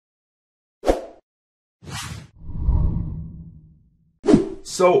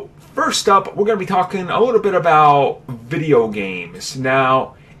So, first up, we're going to be talking a little bit about video games.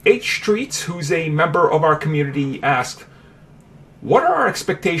 Now, H Streets, who's a member of our community, asked, what are our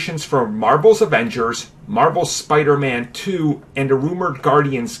expectations for Marvel's Avengers, Marvel's Spider-Man 2, and the rumored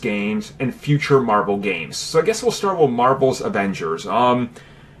Guardians games and future Marvel games? So I guess we'll start with Marvel's Avengers. The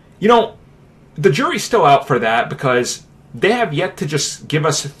jury's still out for that because they have yet to just give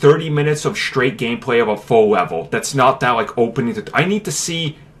us 30 minutes of straight gameplay of a full level. That's not that, like, opening to... I need to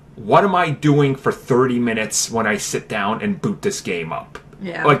see what am I doing for 30 minutes when I sit down and boot this game up.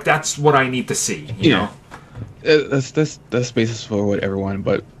 Yeah. Like, that's what I need to see, you know? That's basis for what everyone,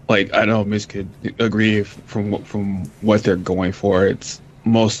 but, like, I know Mitch could agree from what they're going for. It's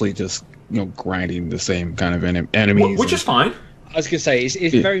mostly just, grinding the same kind of enemies. Which is fine. I was going to say,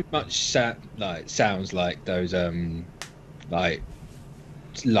 it's very much sounds like those... like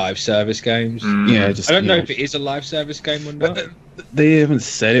live service games. Yeah, I don't know if it is a live service game or not. They haven't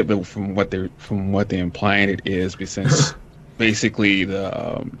said it, but from what they're implying, it is, since basically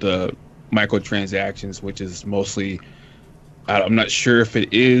the microtransactions, which is mostly, I'm not sure if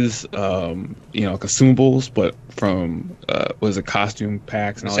it is consumables, but from was it costume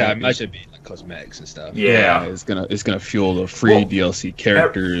packs and all that. I imagine it'd be like cosmetics and stuff. Yeah, it's gonna fuel the free DLC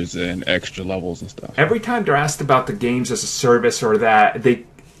characters and extra levels and stuff. Every time they're asked about the games as a service or that,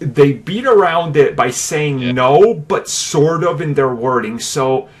 they beat around it by saying no, but sort of in their wording.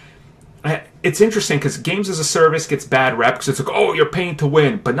 So it's interesting because games as a service gets bad rep because it's like, oh, you're paying to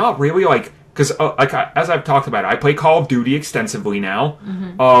win, but not really. Like, because as I've talked about, I play Call of Duty extensively now,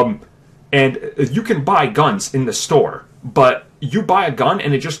 and you can buy guns in the store, but you buy a gun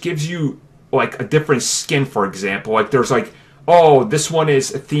and it just gives you like a different skin. For example, like there's like, oh, this one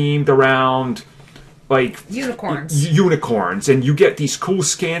is themed around like unicorns, and you get these cool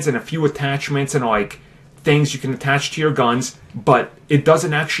skins and a few attachments and like things you can attach to your guns, but it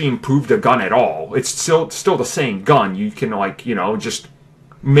doesn't actually improve the gun at all. It's still the same gun. You can just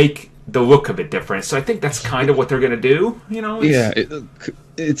make the look of it different. So I think that's kind of what they're gonna do.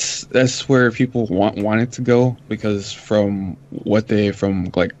 That's where people want it to go, because from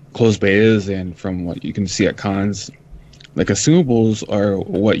like closed betas and from what you can see at cons, like consumables are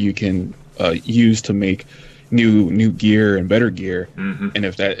what you can use to make new gear and better gear. And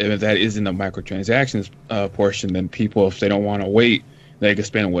if that is in the microtransactions portion, then people, if they don't want to wait, they can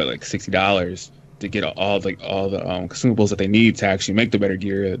spend like $60 to get all the consumables that they need to actually make the better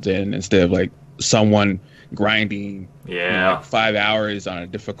gear, then instead of like someone grinding 5 hours on a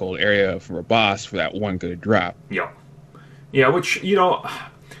difficult area for a boss for that one good drop. Which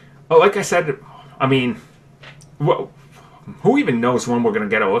like I said, I mean, who even knows when we're going to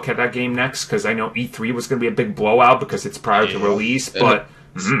get a look at that game next? Because I know E3 was going to be a big blowout because it's prior to release. But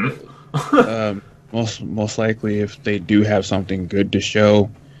most likely, if they do have something good to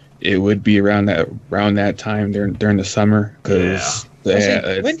show, it would be around that time during the summer. Because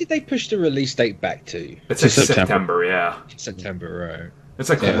when did they push the release date back to? It's like September. September, right? It's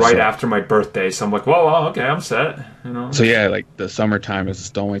like after my birthday, so I'm like, well, okay, I'm set. So like the summertime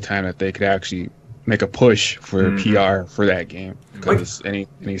is the only time that they could actually make a push for PR for that game, because any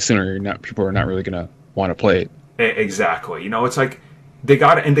sooner people are not really gonna want to play it. Exactly. It's like they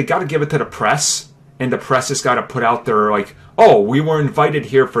got to give it to the press, and the press has got to put out their like, oh, we were invited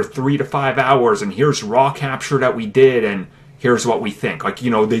here for 3 to 5 hours, and here's raw capture that we did, and here's what we think. Like,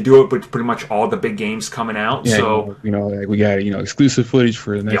 they do it with pretty much all the big games coming out. Yeah, so like we got exclusive footage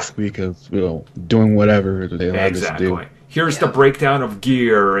for the next week of doing whatever they allowed us to do. Here's the breakdown of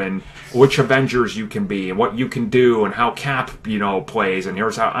gear and which Avengers you can be and what you can do and how Cap, plays, and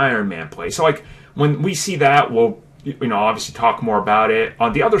here's how Iron Man plays. So, like, when we see that, we'll, obviously talk more about it.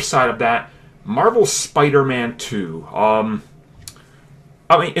 On the other side of that, Marvel's Spider-Man 2. I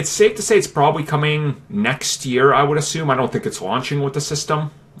mean, it's safe to say it's probably coming next year, I would assume. I don't think it's launching with the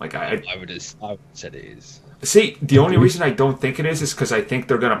system. Like I would say it is. See, the only reason I don't think it is because I think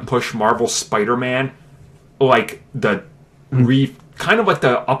they're going to push Marvel's Spider-Man like kind of like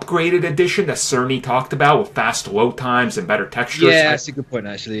the upgraded edition that Sony talked about with fast load times and better textures. Yeah, that's a good point,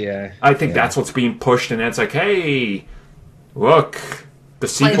 actually, yeah. I think that's what's being pushed, and then it's like, hey, look, the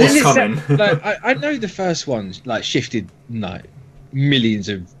sequel's coming. I know the first one shifted millions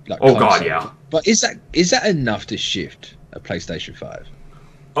of oh god, yeah. But is that enough to shift a PlayStation 5?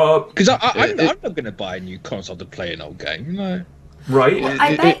 Because I'm not going to buy a new console to play an old game, right?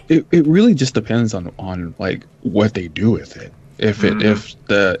 Well, it really just depends on like what they do with it. If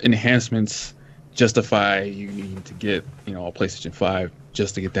the enhancements justify you need to get a PlayStation 5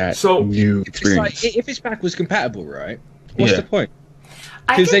 just to get that new experience. If it's backwards compatible, right? What's the point?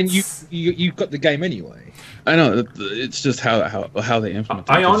 Because then you've got the game anyway. I know, it's just how they implement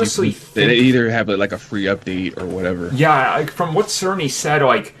it. I honestly think they either have like a free update or whatever. Yeah, from what Sony said,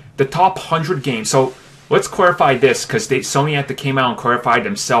 like the top 100 games. So let's clarify this, because Sony had to came out and clarify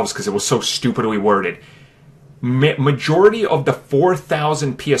themselves because it was so stupidly worded. Majority of the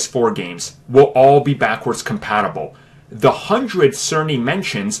 4,000 PS4 games will all be backwards compatible. The 100 Sony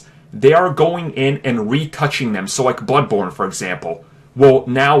mentions, they are going in and retouching them. So like Bloodborne, for example, will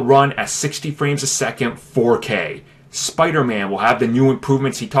now run at 60 frames a second, 4K. Spider-Man will have the new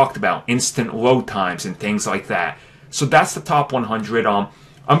improvements he talked about, instant load times and things like that. So that's the top 100. I'm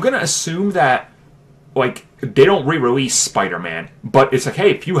going to assume that like they don't re-release Spider-Man, but it's like,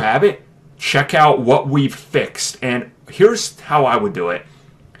 hey, if you have it, check out what we've fixed. And here's how I would do it.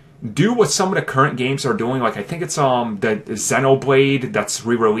 Do what some of the current games are doing. Like I think it's the Xenoblade that's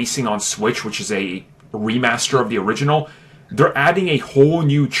re-releasing on Switch, which is a remaster of the original. They're adding a whole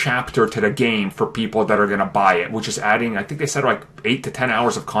new chapter to the game for people that are going to buy it, which is adding, I think they said like 8 to 10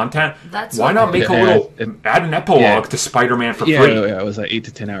 hours of content. Why not make add an epilogue to Spider-Man for free? Yeah, it was an 8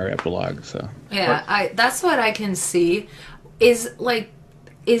 to 10 hour epilogue. So yeah, that's what I can see. Is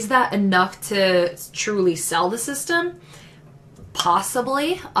that enough to truly sell the system?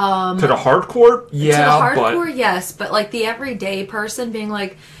 Possibly. To the hardcore? Yeah. To the hardcore, yes. But like the everyday person being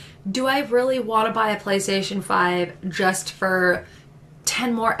like, do I really want to buy a PlayStation 5 just for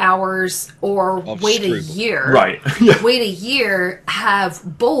 10 more hours or wait a year? Right. Wait a year, have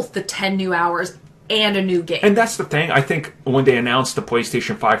both the 10 new hours and a new game. And that's the thing. I think when they announced the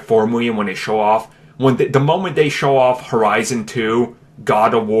PlayStation 5 formally and when they show off, the moment they show off Horizon 2,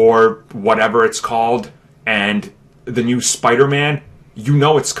 God of War, whatever it's called, and the new Spider-Man, you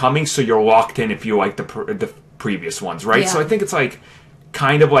know it's coming, so you're locked in if you like the previous ones, right? Yeah. So I think it's like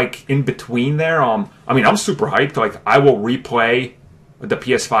kind of like in between there. I mean, I'm super hyped. Like, I will replay the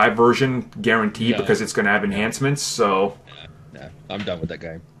PS5 version, guaranteed, because it's going to have enhancements. So, no, I'm done with that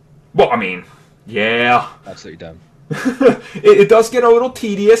game. Well, I mean, yeah, absolutely done. it does get a little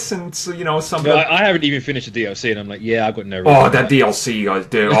tedious, and so, you know, some. No, I haven't even finished the DLC, and I'm like, yeah, I've got no. Oh, that DLC,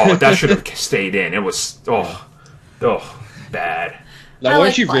 dude! Oh, that should have stayed in. It was bad. Like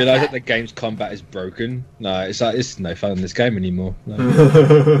once you realise that the game's combat is broken, no, it's like it's no fun in this game anymore.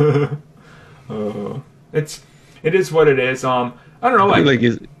 No. It is what it is. I don't know. Like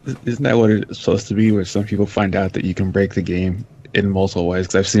isn't that what it's supposed to be? Where some people find out that you can break the game in multiple ways.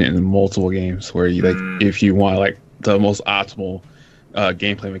 Because I've seen it in multiple games where you if you want like the most optimal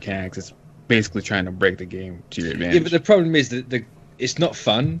gameplay mechanics, it's basically trying to break the game to your advantage. Yeah, but the problem is that it's not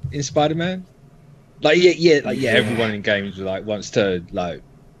fun in Spider-Man. Everyone in games wants to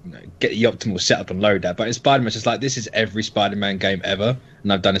get the optimal setup and load that, but in Spider-Man, it's just like this is every Spider-Man game ever,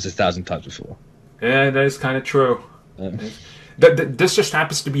 and I've done this 1,000 times before. Yeah, that is kind of true. This just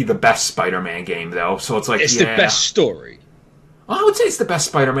happens to be the best Spider-Man game, though. So it's like it's the best story. I would say it's the best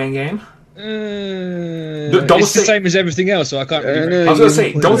Spider-Man game. It's the same as everything else, so I can't. I was going to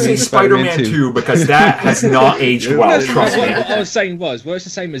say, don't say Spider-Man 2 because that has not aged well. Trust me. What I was saying was, it's the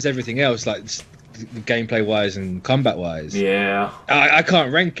same as everything else, like gameplay wise and combat wise. Yeah, I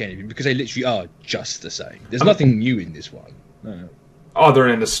can't rank anything because they literally are just the same. There's nothing new in this one. No. Other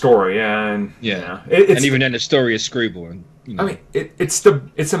than the story, and even then the story is screwball. And, I mean, it's a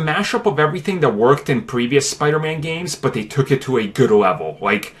mashup of everything that worked in previous Spider-Man games, but they took it to a good level.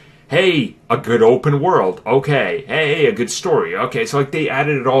 Like, hey, a good open world. Okay. Hey, a good story. Okay, so like they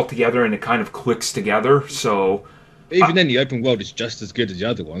added it all together and it kind of clicks together. So. Even then, the open world is just as good as the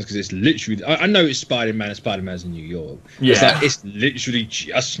other ones because it's literally. I know it's Spider-Man and Spider-Man's in New York. Yeah, it's literally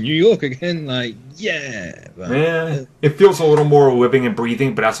just New York again. Like, yeah, it feels a little more living and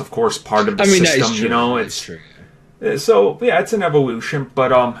breathing, but that's of course part of the system. That is true. You know, it's true. So, yeah, it's an evolution,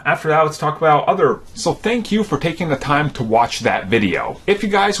 but after that, let's talk about other... So thank you for taking the time to watch that video. If you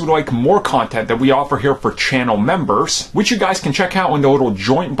guys would like more content that we offer here for channel members, which you guys can check out in the little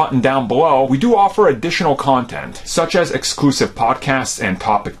join button down below, we do offer additional content, such as exclusive podcasts and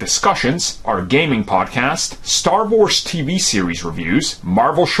topic discussions, our gaming podcast, Star Wars TV series reviews,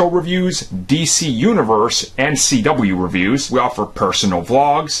 Marvel show reviews, DC Universe, and CW reviews. We offer personal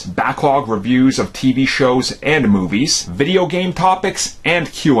vlogs, backlog reviews of TV shows and movies, video game topics,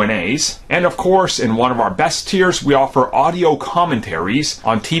 and Q&As. And of course, in one of our best tiers, we offer audio commentaries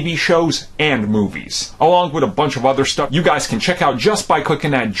on TV shows and movies, along with a bunch of other stuff you guys can check out just by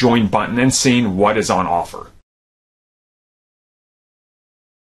clicking that join button and seeing what is on offer.